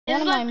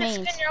one of my the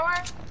mains. skin you're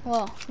wearing?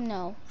 Well,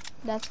 no,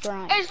 that's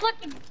Brian. It's like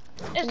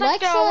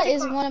Lexa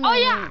is one of my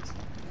yeah. mains.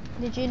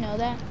 Did you know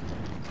that?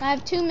 I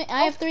have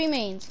I have 3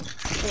 mains.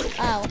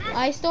 Oh,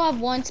 I still have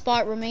 1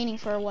 spot remaining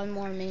for 1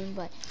 more main,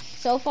 but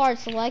so far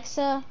it's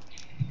Lexa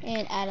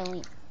and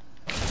Adeline.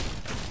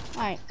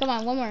 All right, come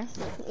on, 1 more.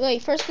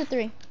 Wait, first to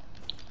 3.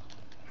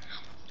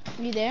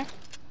 You there?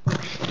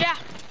 Yeah.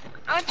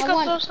 I went to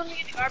go throw something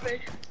in the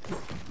garbage.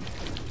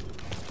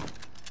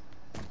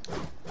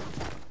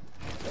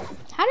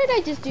 How did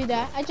I just do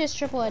that? I just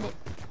triple edit.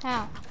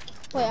 How?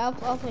 Wait, I'll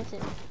place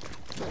it.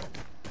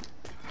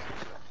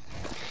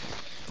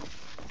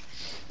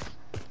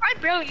 I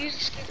barely use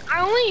this skin.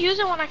 I only use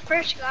it when I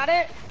first got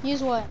it.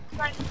 Use what?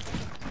 Like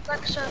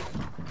so.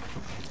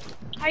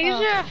 I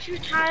used it a few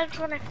times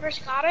when I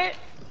first got it.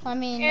 I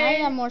mean, now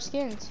you have more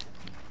skins.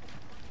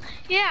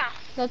 Yeah.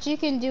 But you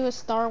can do a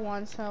star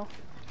one, so.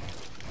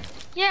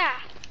 Yeah.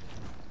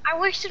 I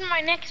wasted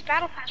my next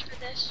battle pass for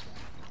this.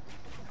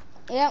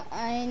 Yep,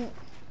 I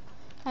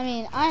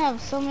mean, I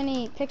have so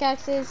many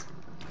pickaxes.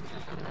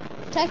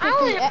 Technically,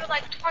 I only have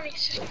like 20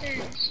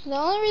 skins. The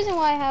only reason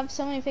why I have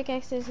so many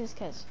pickaxes is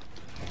because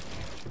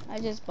I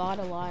just bought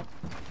a lot,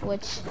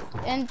 which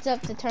ends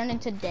up to turn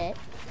into debt,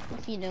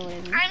 if you know what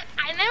I mean.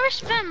 I never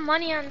spent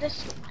money on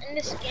this in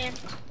this game.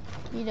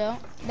 You don't?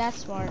 That's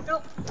smart.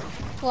 Nope.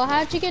 Well,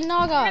 how'd you get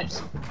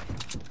Nogops?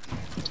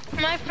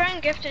 My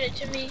friend gifted it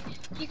to me.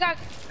 He got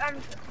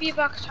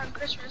V-Bucks on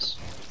Christmas.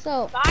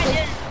 So, but I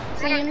didn't.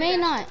 So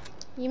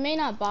you may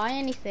not buy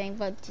anything,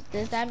 but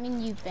does that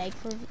mean you beg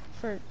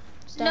for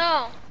stuff?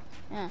 No.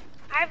 Yeah.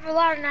 I have a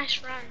lot of nice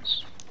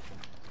friends.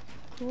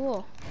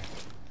 Cool.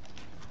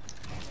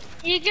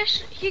 He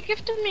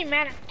gifted me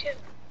Manic too,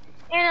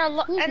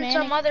 and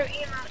some other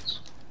emotes.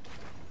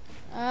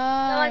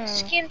 Like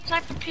skin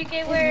type of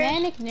PK wears. Is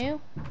Manic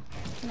new?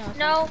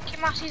 No,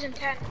 came out season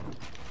 10.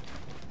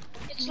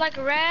 It's like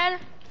red.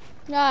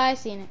 No, I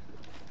seen it.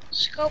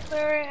 Scope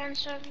area and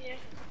stuff, yeah.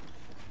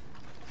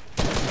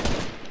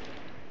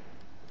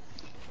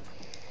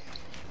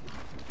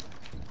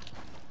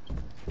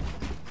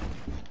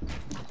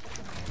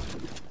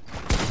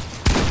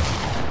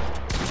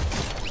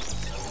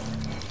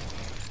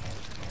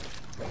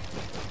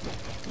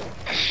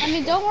 I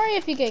mean, don't worry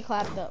if you get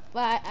clapped up,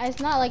 but it's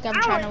not like I'm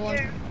trying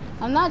to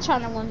I'm not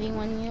trying to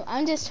 1v1 you.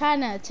 I'm just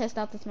trying to test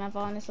out this map,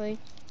 honestly.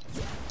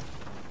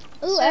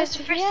 Ooh, so it's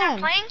the first time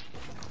playing?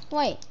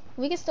 Wait,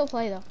 we can still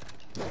play though.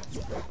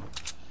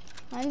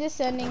 I'm just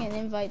sending an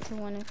invite to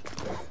one of.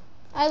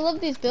 I love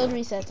these build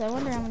resets. I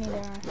wonder how many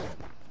there are.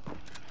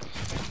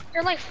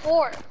 They're like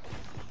 4.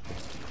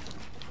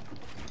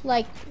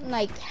 Like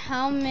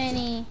how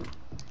many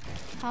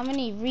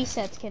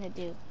resets can it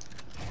do?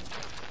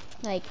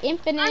 Like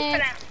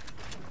infinite.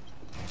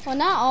 Well,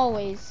 not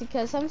always,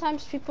 because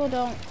sometimes people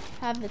don't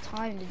have the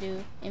time to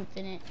do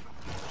infinite.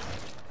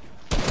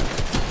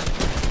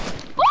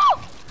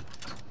 Woo!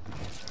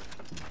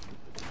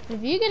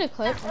 If you get a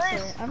clip,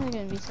 I'm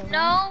gonna be so.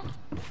 No,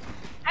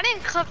 I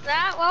didn't clip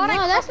that. Why would I?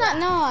 No, that's not.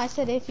 No, I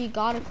said if you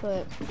got a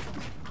clip.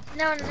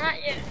 No, not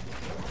yet.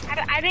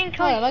 I didn't clip.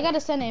 Hold up, I gotta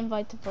send an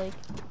invite to Blake.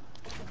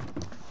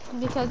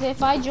 Because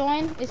if I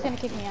join, it's gonna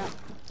kick me out.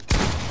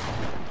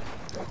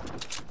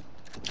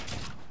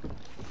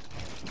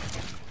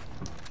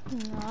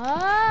 No.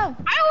 I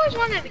always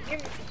wanted a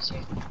gaming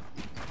PC.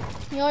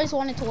 You always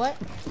wanted to what?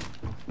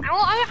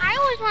 I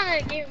always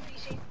wanted a gaming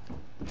PC.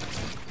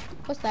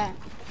 What's that?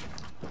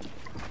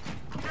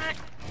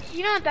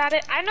 You know what that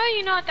is? I know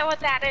you know what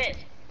that is.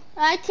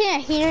 I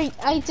can't hear you.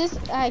 I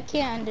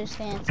can't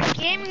understand. A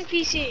gaming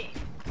PC.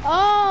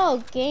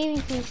 Oh,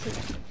 gaming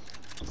PC.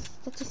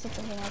 That's just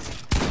something else.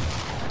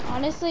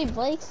 Honestly,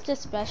 Blake's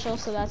just special,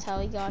 so that's how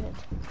he got it.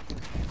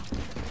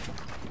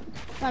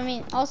 I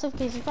mean, also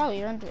because he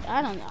probably earned it.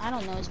 I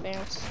don't know his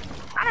parents.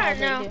 I don't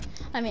know.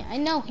 I mean, I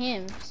know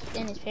him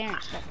and his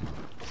parents, but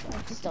so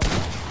I just don't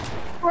know.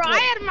 Bro, I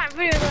had my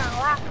videos on a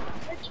laptop.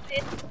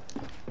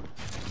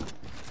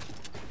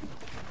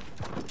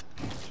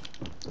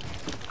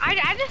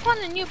 I just want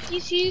a new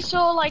PC,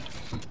 so like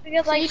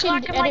because so like you so can I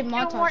can edit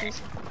like do more.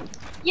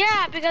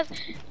 Yeah, because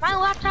my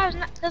laptop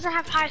doesn't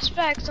have high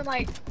specs, and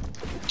like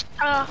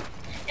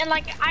and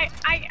like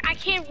I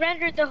can't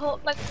render the whole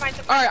like my.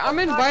 All right, I'm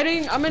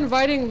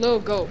inviting Lil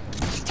Goat.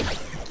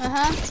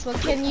 Well,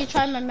 can you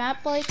try my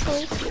map, Blake,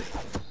 please?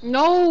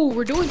 No,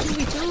 we're doing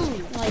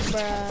 2v2. Like,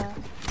 bruh.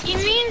 He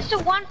means the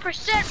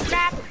 1%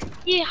 map.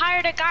 He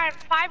hired a guy on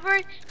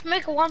Fiverr to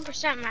make a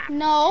 1% map.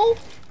 No.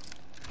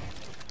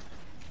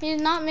 He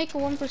did not make a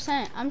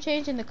 1%. I'm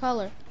changing the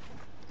color.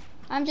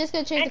 I'm just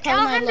gonna change the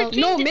color of my logo.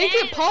 No, make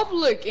it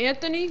public,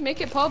 Anthony. Make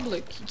it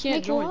public. He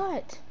can't join.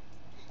 What?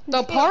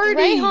 The party.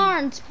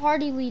 Rayhan's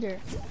party leader.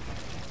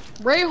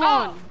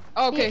 Rayhan.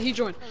 Oh, okay, he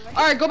joined.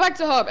 All right, go back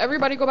to hub.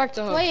 Everybody, go back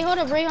to hub. Wait, hold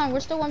up, Rayhan. We're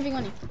still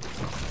 1v1ing.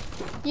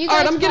 You guys.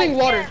 All right, I'm getting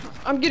water.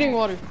 I'm getting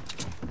water.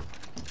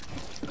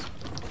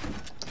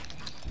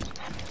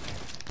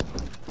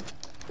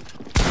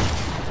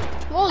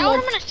 Oh, Lord. I'm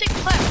gonna stick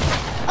clip.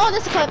 Oh,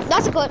 that's a clip.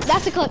 That's a clip.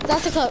 That's a clip.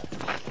 That's a clip.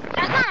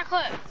 That's not a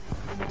clip.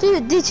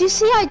 Dude, did you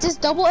see I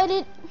just double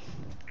edit?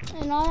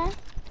 and all that.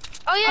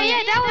 Oh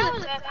yeah, that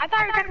was good. I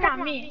thought you were talking about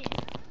me.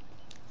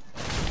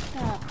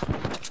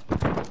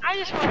 I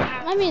just want to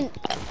have. I mean,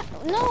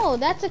 no,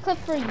 that's a clip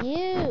for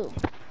you.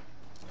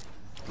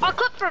 A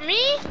clip for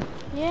me?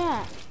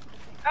 Yeah.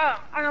 Oh,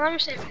 okay, let me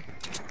see.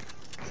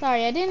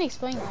 Sorry, I didn't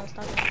explain what I was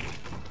talking about.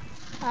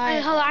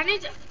 Hey, hold on,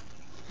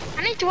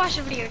 I need to watch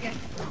the video again.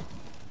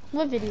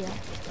 What video?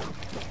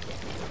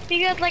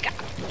 Because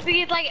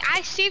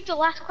I saved the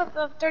last clip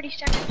of 30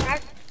 seconds,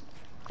 right?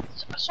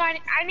 So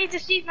I need to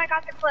see if I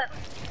got the clip.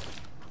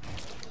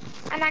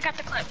 And I got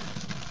the clip.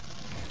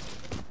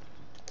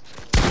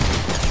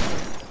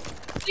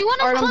 You want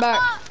to Alright, I'm clip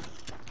back. up?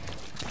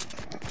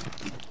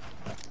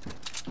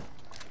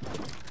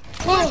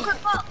 Whoa.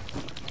 Clip up.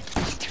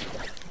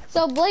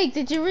 So Blake,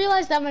 did you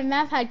realize that my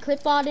map had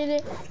clipboard in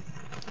it?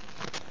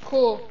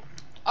 Cool.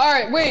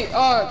 Alright, wait,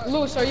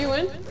 Lewis, are you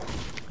in?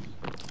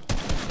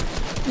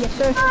 Yes,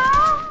 sir.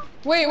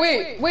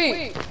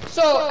 Wait.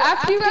 So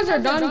after you guys are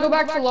done, go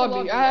back to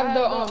lobby. I have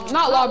the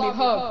not lobby,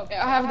 hub.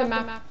 I have the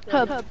map.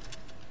 Hub.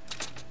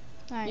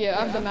 Alright. Yeah,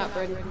 I have the map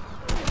ready. I'm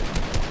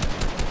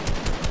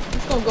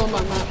just gonna go on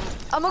my map.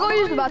 I'm gonna go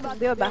use the bathroom.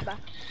 Be right back.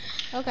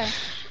 Okay.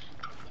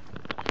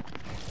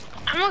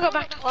 I'm gonna go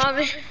back to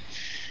lobby.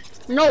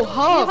 No,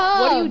 hub. Hub.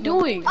 What are you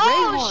doing?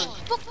 Oh,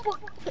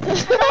 Dude, I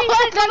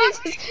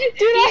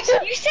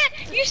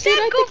you said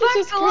I go think he back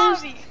just to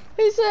cursed. lobby.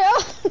 He said,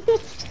 oh.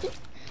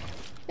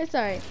 It's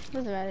alright.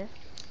 Doesn't matter.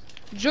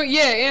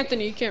 Yeah,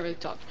 Anthony, you can't really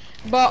talk.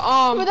 But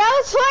But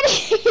that was funny.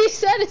 He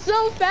said it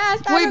so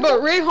fast. I wait, don't but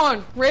know.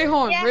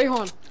 Rayhan. Yeah.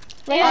 Rayhan,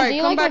 Alright, do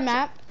you come like my back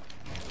map?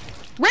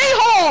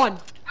 Rayhan!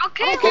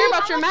 Okay, I don't care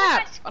about your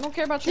map. I don't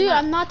care about your Dude,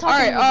 map. I'm not talking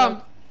Alright, about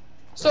you.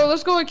 so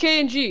let's go with K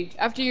and G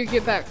after you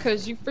get back,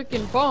 cause you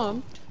freaking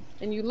bombed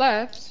and you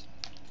left.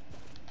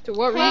 To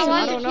what Hey, reason?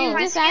 what? I don't know.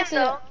 Just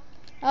accident.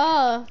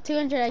 Oh,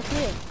 200 IQ.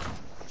 Alright,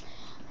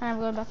 I'm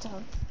going back to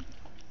home.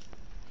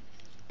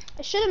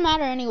 It shouldn't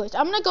matter anyways.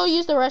 I'm gonna go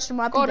use the restroom.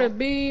 I'll Go be to back.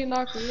 B,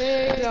 knock the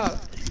leg out.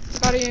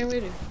 Body ain't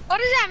with it. What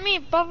does that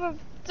mean, Bubba?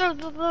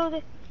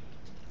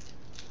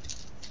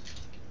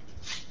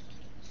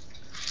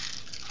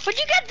 Where'd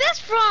you get this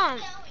from?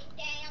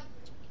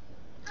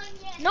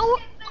 No.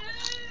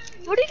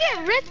 Where'd you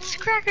get Ritz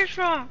crackers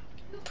from?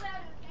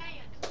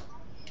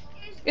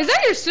 Is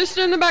that your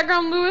sister in the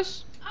background,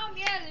 Lewis?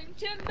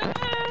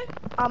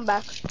 I'm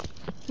back.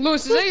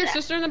 Lewis, is that your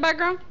sister in the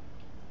background?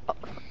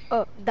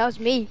 Oh, that was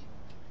me.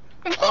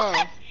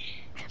 Oh.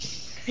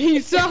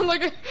 You sound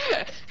like a...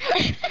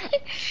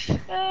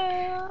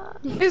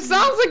 It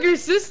sounds like your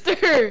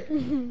sister.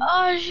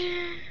 Oh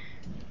shit.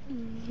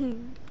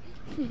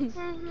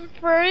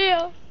 For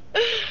real.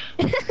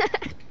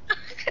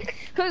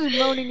 Who's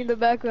moaning in the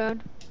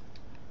background?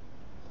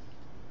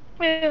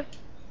 Yeah.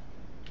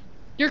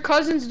 Your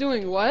cousin's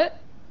doing what?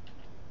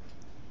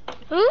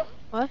 Who?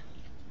 Huh?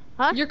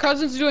 Your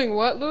cousin's doing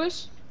what,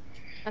 Lewis?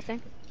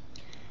 Nothing.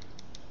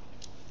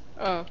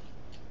 Oh.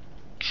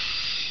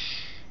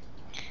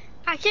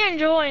 I can't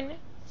join.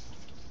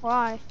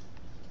 Why?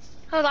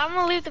 Hold on, I'm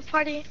gonna leave the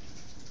party.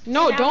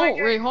 No, Yeah, don't,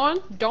 my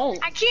Rayhan. Don't.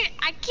 I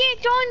can't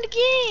join the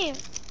game.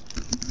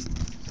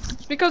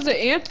 It's because of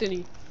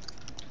Anthony.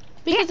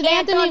 Because of Yeah,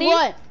 Anthony, Anthony.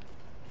 what?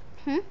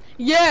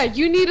 Yeah,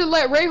 you need to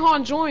let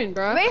Rayhan join,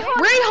 bruh.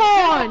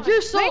 Rayhan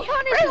you're so...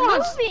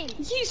 Rayhan's moving.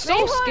 He's so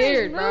Rayhan is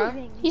scared, bruh.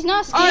 moving. He's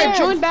not scared. Alright,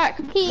 join back.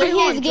 His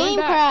Rayhan, join game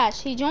back.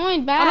 crashed. He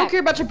joined back. I don't care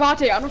about your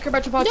bate. I don't care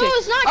about your bate. No,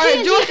 it's not Alright,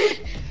 K&G.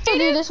 join. I'll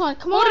do this one.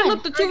 Come Holding on.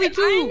 up the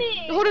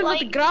 2v2. Holding up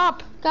the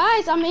grab.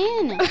 Guys, I'm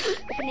in.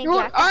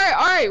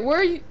 Alright, where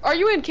are you? Are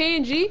you in K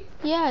and G?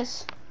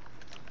 Yes.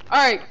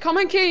 Alright, come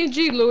in K and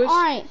G, Lewis.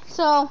 Alright,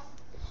 so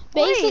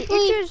basically,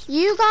 it's just-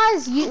 you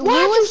guys, Why don't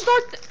you Lewis,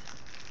 start?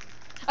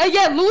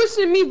 Yeah, Lewis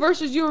and me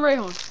versus you and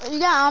Rayhan.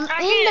 yeah, I'm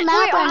in the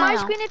map Wait, on my right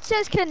now. screen it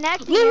says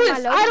connecting. Lewis,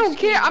 and my I loading don't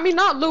care. screen. I mean,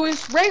 not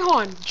Lewis.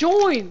 Rayhan,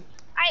 join.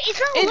 It's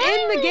not And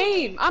letting in the me.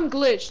 game. I'm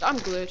glitched.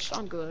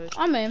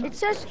 I'm in.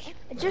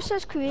 It just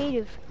says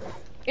creative.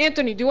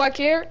 Anthony, do I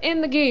care? In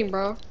the game,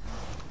 bro.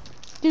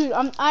 Dude,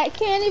 I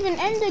can't even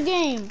end the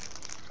game.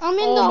 I'm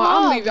in the Oh my,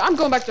 hub. I'm leaving. I'm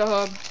going back to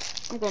hub.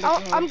 I'm going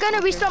back to hub. I'm gonna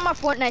Okay. restart my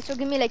Fortnite, so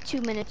give me like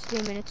 2 minutes,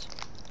 3 minutes.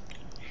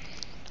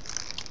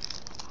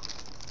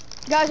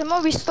 Guys, I'm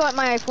gonna restart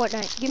my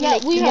Fortnite. Give me Yeah,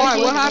 like 2 we minutes. heard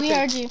you. What We happened?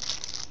 heard you.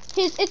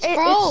 It's It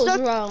froze,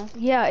 stuck- bro.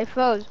 Yeah, it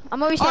froze. I'm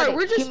gonna restart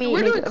Alright, it. Give me,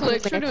 we're like, doing a few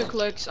clicks. We're minutes. doing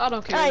clicks. I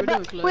don't care. Alright, We're doing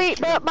but clicks.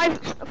 wait, but my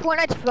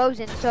Fortnite's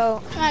frozen,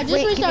 so Alright, just wait,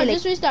 give me, restart. like,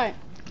 Just restart.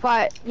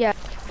 5, yeah.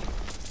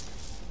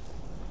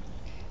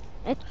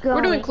 It's going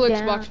We're doing clicks,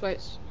 down. box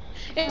fights.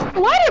 And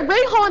why did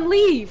Rayhan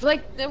leave?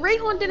 Like,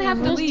 Rayhan didn't have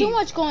to There's leave. too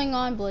much going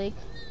on, Blake.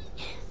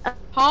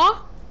 Huh?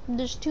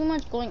 There's too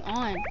much going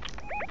on.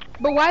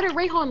 But why did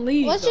Rayhan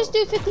leave? Let's just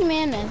do 50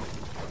 man then.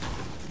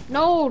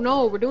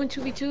 No, we're doing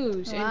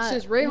 2v2s. And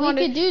since we Rayhan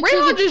could do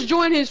Rayhan 2v2 just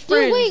joined his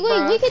friends, Dude, wait,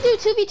 bruh. we could do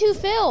 2v2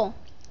 Phil.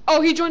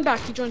 Oh, he joined back.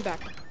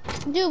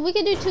 Dude, we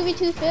could do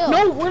 2v2 Phil.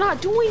 No, we're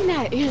not doing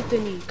that,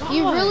 Anthony. God.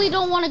 You really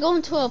don't want to go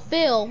into a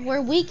Phil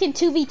where we can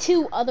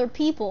 2v2 other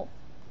people.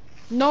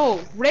 No,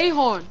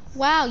 Rayhan.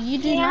 Wow, you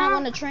do not Yeah.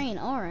 want to train.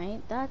 All right,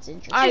 that's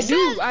interesting. I It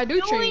do. says I do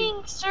train.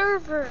 join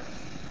server.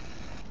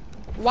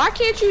 Why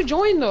can't you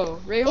join though,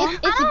 Rayhan?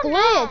 It's I don't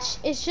glitch.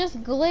 It's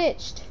just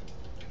glitched.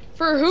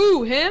 For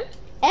who? Him?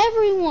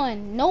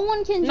 Everyone, no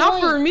one can join. Not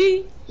for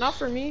me. Not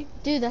for me.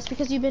 Dude, that's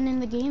because you've been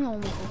in the game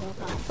almost the whole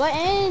time. But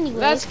anyway,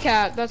 That's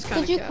cat. That's kind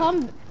of could you cat.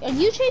 come? Are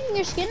you changing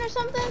your skin or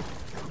something?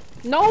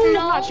 No, I'm No.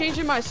 not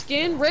changing my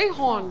skin.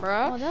 Rayhan,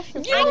 bruh. Oh, that's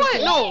You the know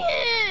what? No,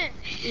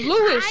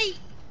 Lewis.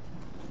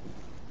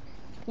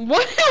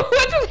 What?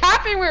 What just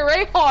happened with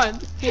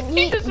Rayhan?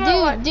 He just went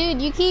like- Dude,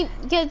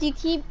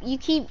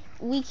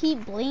 we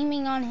keep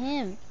blaming on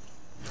him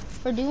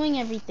for doing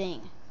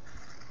everything.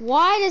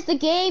 Why does the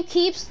game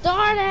keep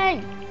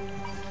starting?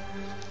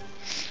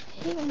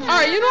 All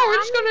right, you know what we're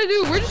just gonna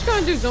do? We're just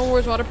gonna do Zone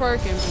Wars Water Park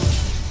and.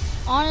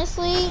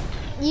 Honestly,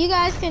 you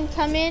guys can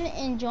come in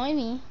and join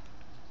me.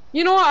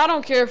 You know what? I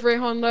don't care if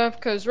Rayhan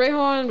left, cause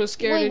Rayhan was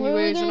scared Wait, what are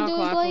we anyways, and gonna I'll do,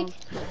 clap Blake?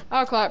 him.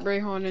 I'll clap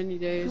Rayhan any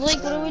day.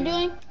 Blake, what are we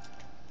doing?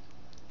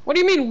 What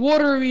do you mean?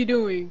 What are we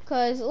doing?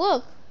 Cause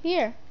look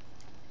here.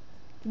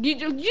 You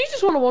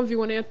just want to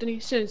 1v1 Anthony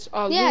since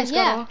Yeah, Lewis got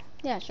yeah, off?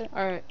 yeah, sure.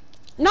 All right.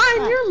 Not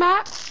in your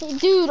map.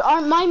 Dude,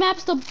 my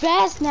map's the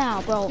best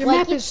now, bro. Your Like,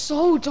 map is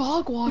so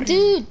dog water.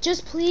 dude,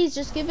 just please,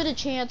 just give it a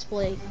chance,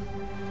 Blake.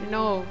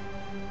 No.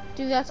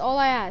 Dude, that's all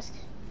I ask.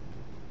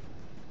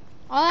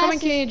 All I Come in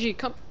ask is- KNG.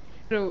 Come.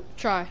 No,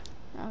 try.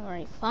 All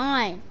right,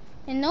 fine.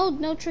 And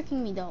no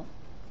tricking me though.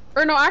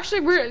 Or no,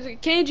 actually,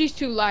 KNG's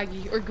too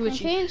laggy or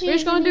glitchy. KNG We're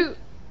just gonna isn't- do.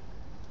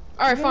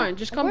 All right, fine.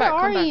 Just come Where back.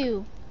 Come are back.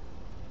 you?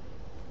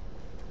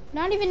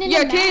 Not even in Yeah,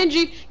 the map.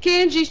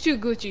 KNG's too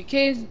glitchy.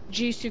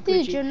 KNG's too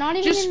glitchy. Dude, you're not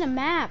even Just- in the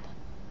map.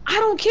 I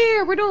don't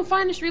care. We're doing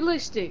finest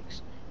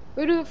realistics.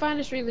 We're doing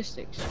finest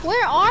realistics.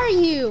 Where are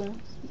you?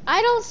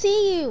 I don't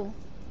see you.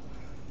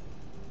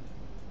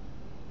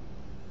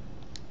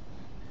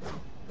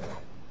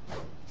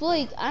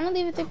 Blake, I don't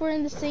even think we're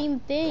in the same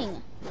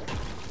thing.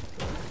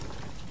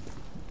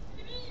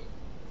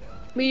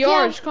 We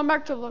are. Yeah. Just come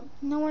back to.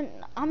 No,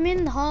 I'm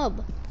in the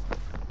hub.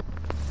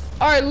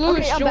 All right, Lewis,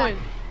 Okay, I'm join.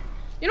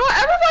 You know what?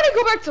 Everybody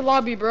go back to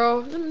lobby,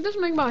 bro. This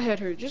make my head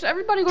hurt. Just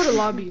everybody go to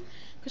lobby.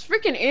 Cause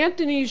freaking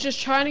Anthony's just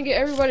trying to get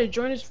everybody to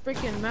join his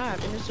freaking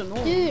map, and it's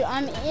annoying. Dude,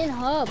 I'm in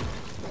hub.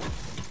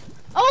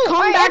 Oh, Come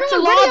alright, back to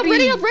everyone, ready up, lobby.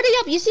 ready up, ready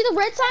up. You see the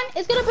red sign?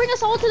 It's gonna bring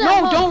us all to the No,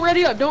 hub. don't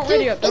ready up. Don't Dude,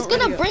 ready up. it's Don't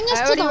gonna ready up. bring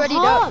us I to the already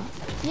readied up. hub.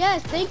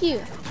 Yes, thank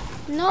you.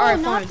 No, Alright,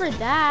 not fine. for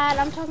that.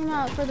 I'm talking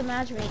about for the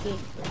matchmaking.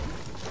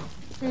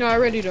 No, I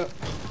readied up.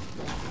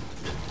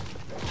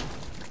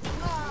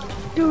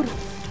 Dude.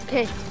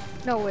 Okay.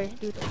 No way,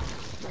 dude.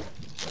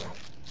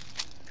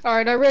 All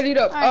right, I readied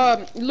up.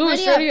 Alright, Lewis,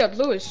 ready ready up.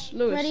 Lewis.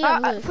 Ready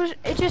up, Lewis. First,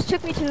 it just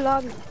took me to the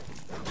lobby.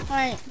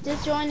 Alright,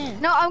 just join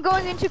in. No, I'm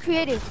going into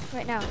creative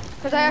right now.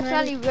 Because I I'm ready.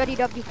 accidentally readied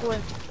up before.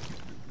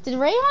 Did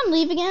Rayhan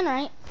leave again,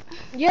 right?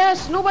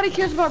 Yes, nobody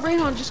cares about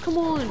Rayhan. Just come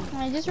on.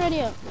 Alright, just ready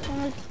up.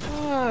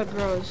 God,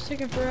 bro, it's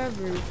taking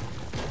forever.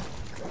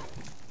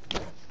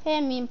 Hey,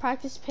 I mean,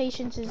 practice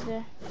patience is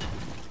there.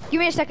 Give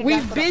me a second, We've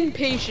guys. been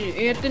patient,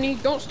 Anthony.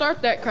 Don't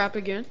start that crap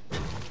again.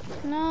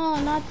 No,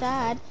 not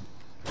that.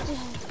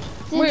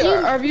 Did Wait,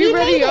 are you he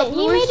ready made up, it.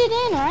 Lewis? He made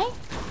it in, right?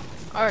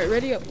 All right,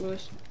 ready up,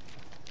 Lewis.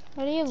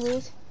 Ready up,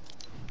 Lewis.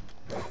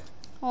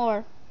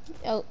 Or,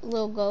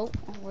 Lil Goat.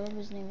 Or whatever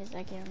his name is,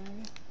 I can't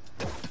remember.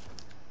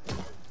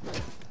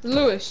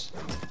 Lewis.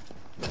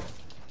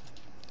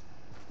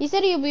 He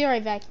said he'll be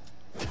right back.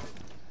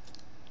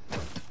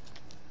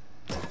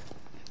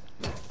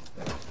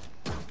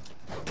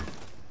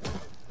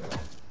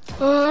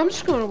 I'm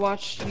just gonna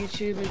watch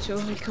YouTube until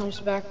he comes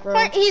back, bro.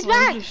 Alright, he's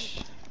back.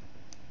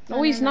 No,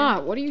 No, he's no, no.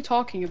 not. What are you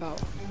talking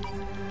about?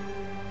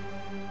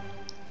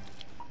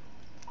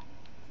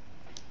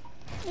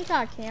 He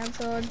got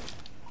canceled.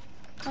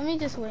 Let me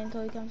just wait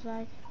until he comes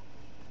back.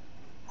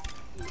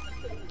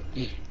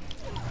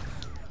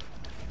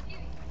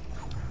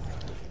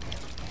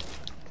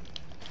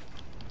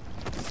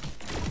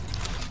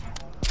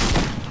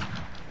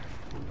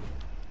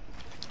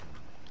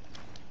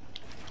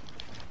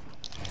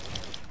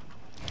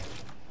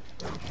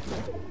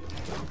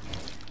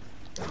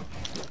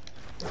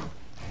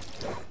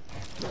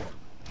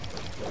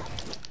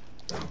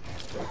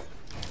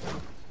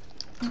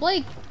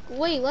 Blake,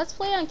 wait, let's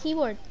play on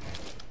keyboard.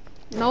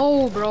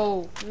 No,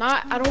 bro.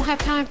 I don't have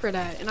time for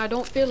that, and I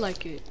don't feel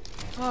like it.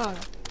 Ah.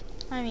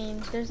 I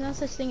mean, there's no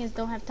such thing as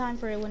don't have time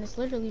for it when it's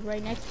literally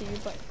right next to you,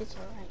 but it's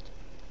alright.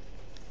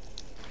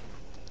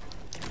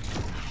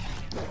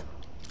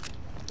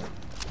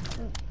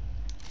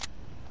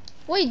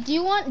 Wait, do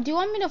you want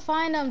me to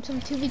find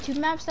some 2v2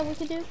 maps that we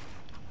could do?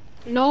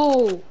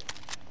 No.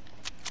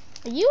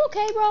 Are you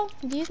okay, bro?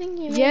 Do you think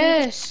you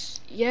Yes.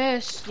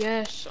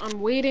 Yes.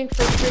 I'm waiting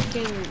for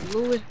freaking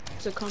Lewis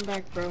to come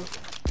back, bro.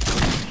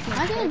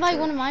 I can invite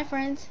one of my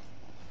friends.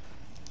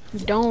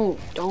 Don't.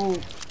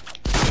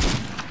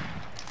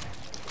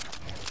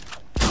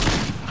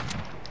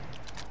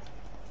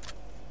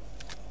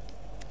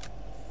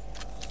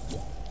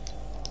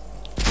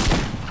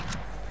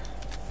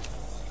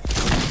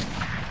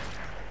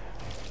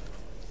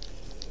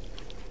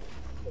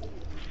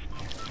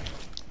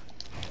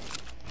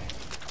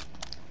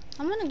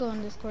 I'm gonna go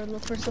on Discord,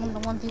 look for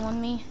someone to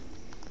 1v1 me.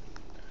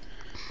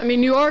 I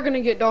mean, you are gonna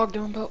get dogged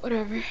on, but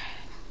whatever.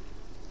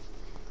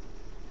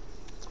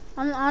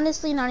 I'm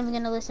honestly not even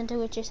gonna listen to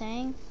what you're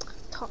saying.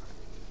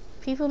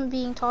 People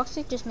being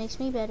toxic just makes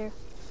me better.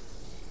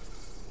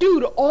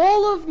 Dude,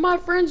 all of my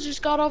friends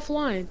just got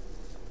offline.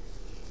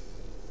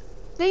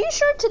 Are you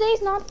sure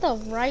today's not the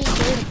right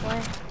day to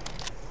play?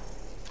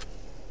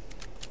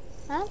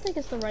 I don't think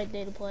it's the right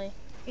day to play.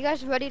 You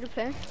guys ready to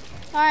play?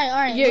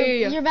 Alright,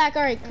 Yeah. you're back.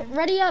 Alright,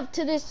 ready up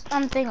to this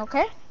thing,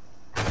 okay?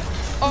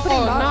 Oh,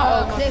 not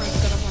all of my friends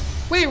got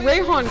offline. Wait,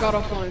 Rayhan got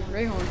offline.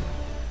 Rayhan.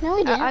 No,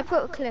 we didn't. I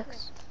put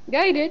clicks.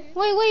 Yeah, he did.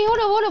 Wait,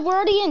 hold up. We're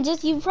already in.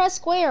 Just you press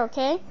square,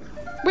 okay?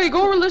 Wait,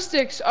 go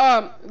realistics.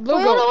 Logo.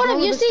 Wait, hold go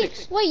up. You see?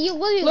 realistics.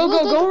 Wait,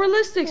 Logo, go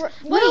realistics.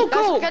 Wait, No, Guys,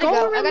 go I gotta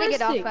go. realistics. I gotta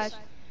get off, guys.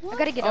 I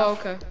gotta get Oh,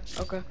 off.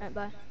 okay. Alright,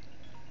 bye.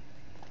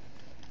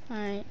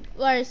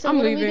 Alright, so I'm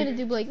what are we leaving. gonna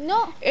do, Blake?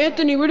 No!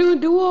 Anthony, we're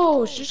doing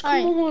duos. Just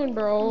come Alright. on,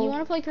 bro. You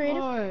wanna play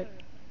creative? God.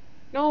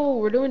 No,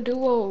 we're doing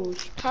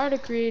duos. Tired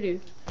of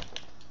creative.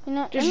 You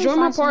know, let Just me join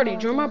my find some party. more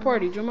Join my things.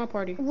 party. Join my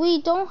party.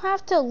 We don't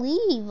have to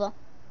leave.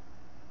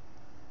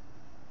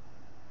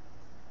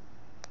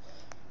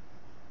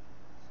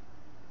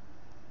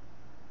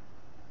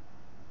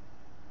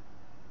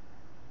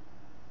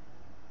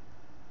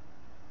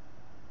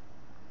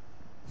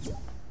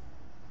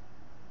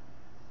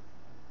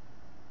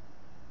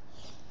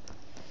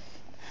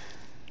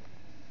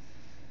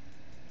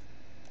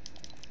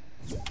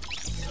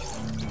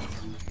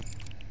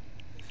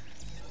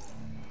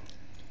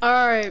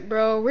 Alright,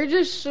 bro. We're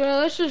just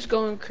let's just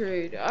go and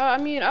create. I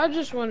mean, I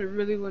just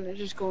really want to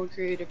just go and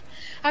creative.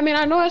 I mean,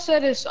 I know I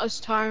said it's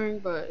tiring,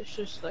 but it's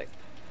just like.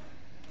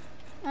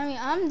 I mean,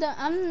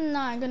 I'm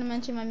not gonna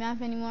mention my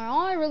map anymore.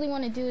 All I really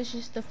want to do is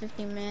just the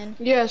 50-man.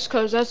 Yes,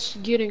 cause that's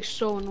getting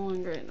so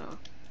annoying right now.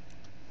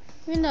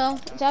 Even though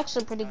it's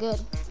actually pretty good.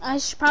 I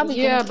should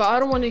probably. Yeah, but I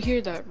don't want to hear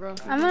that, bro.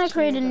 I'm gonna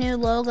create a new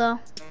logo.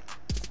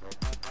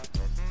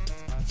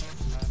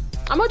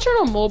 I'm gonna turn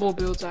on mobile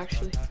builds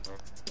actually.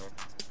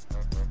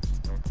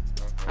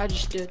 I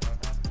just did.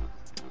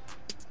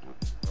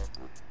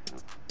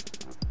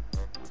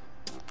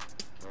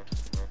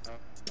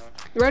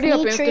 Ready up,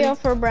 Need Anthony. trio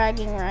for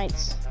bragging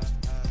rights.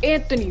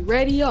 Anthony,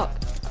 ready up.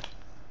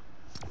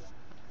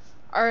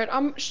 All right,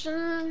 I'm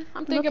thinking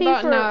Looking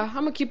about for- I'm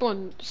gonna keep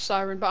on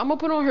Siren, but I'm gonna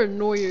put on her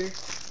Neuer.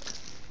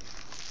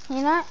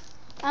 You know,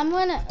 I'm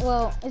gonna.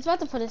 Well, it's about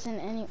to put us in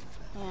any.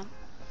 Yeah.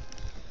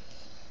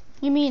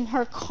 You mean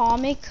her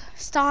comic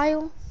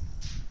style?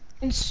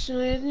 It's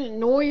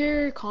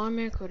Neuer,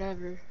 comic,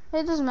 whatever.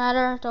 It doesn't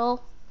matter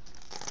though.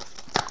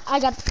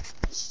 I got.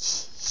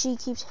 She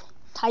keeps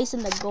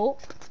Tyson the goat.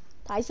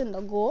 Tyson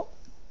the goat.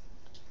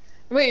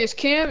 Wait,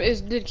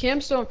 did Cam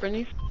still unfriend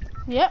you?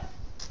 Yep.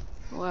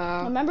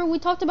 Wow. Remember we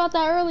talked about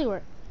that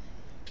earlier.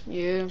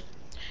 Yeah.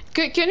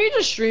 Can you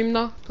just stream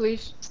though,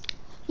 please?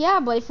 Yeah,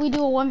 but if we do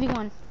a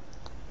 1v1.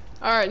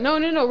 All right, no,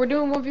 we're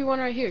doing 1v1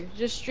 right here.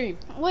 Just stream.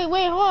 Wait,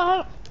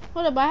 hold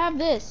up. I have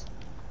this.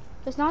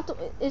 It's not the.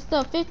 It's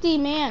the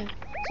 50-man.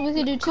 So we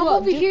could do Come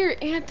over here,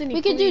 Anthony.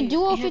 We could do please.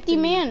 duo Anthony.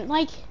 50-man,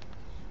 like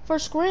for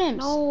scrims.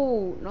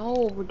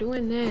 No, we're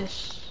doing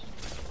this.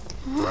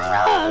 All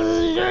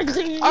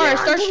Alright,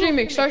 start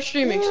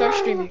streaming.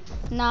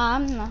 Nah,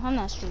 I'm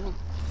not streaming.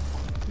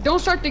 Don't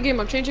start the game,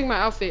 I'm changing my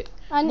outfit.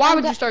 I Why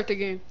would you got- start the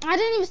game? I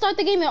didn't even start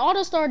the game. It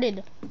auto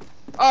started.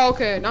 Oh,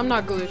 okay, I'm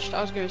not glitched,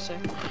 I was gonna say.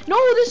 No,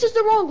 this is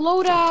the wrong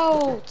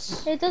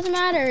loadout! It doesn't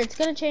matter. It's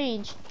gonna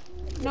change.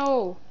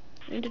 No,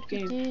 ended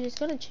game. Dude, it's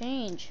gonna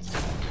change.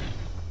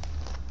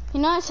 You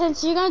know,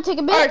 since you're gonna take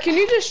a bit. Alright, can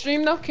you just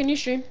stream though? Can you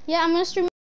stream? Yeah, I'm gonna stream.